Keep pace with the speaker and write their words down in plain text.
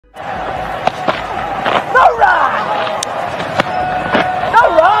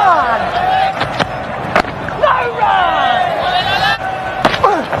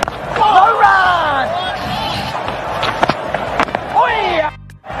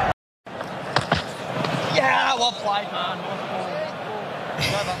played, man.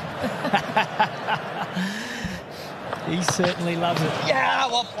 He certainly loves it. Yeah,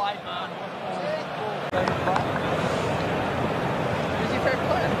 well played, man. Who's your favourite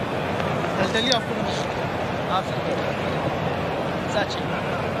player? I'll tell you after the match. After the match. Sachi.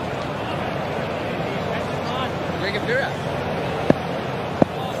 Bring a beer out.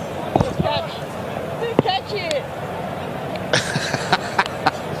 Catch. Big catch here.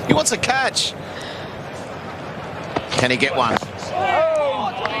 He wants a catch. Can he get one?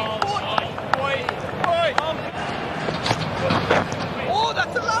 Oh,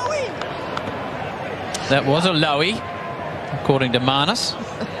 that's a lowie. That was a lowie, according to Marnus.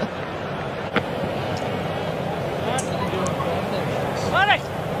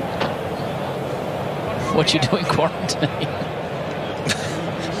 What you doing quarantine?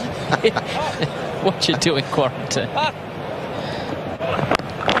 What you doing quarantine?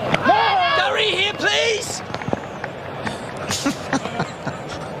 Hurry here, please.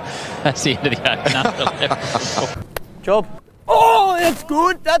 That's the end of the opener. Job. Oh, that's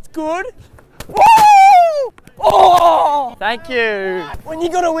good. That's good. Woo! Oh, thank you. When you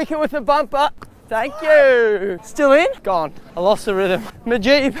got a wicket with a bumper, thank you. Still in? Gone. I lost the rhythm.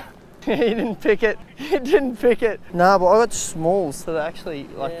 Majib. He didn't pick it. He didn't pick it. No, but I got smalls, so they actually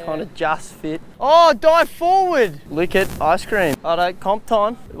kind of just fit. Oh, dive forward. Lick it, ice cream. Alright, comp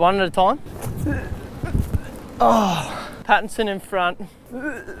time. One at a time. Oh, Pattinson in front.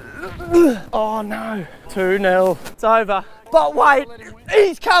 Oh no. 2-0. It's over. But wait,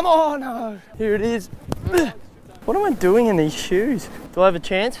 he's come on. No. Here it is. What am I doing in these shoes? Do I have a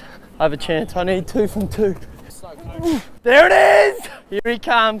chance? I have a chance. I need 2 from 2. There it is! Here he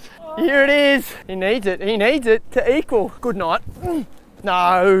comes. Here it is. He needs it. He needs it to equal. Good night.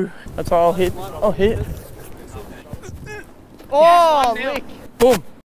 No. That's where I'll hit. I'll hit. Oh, lick. Boom.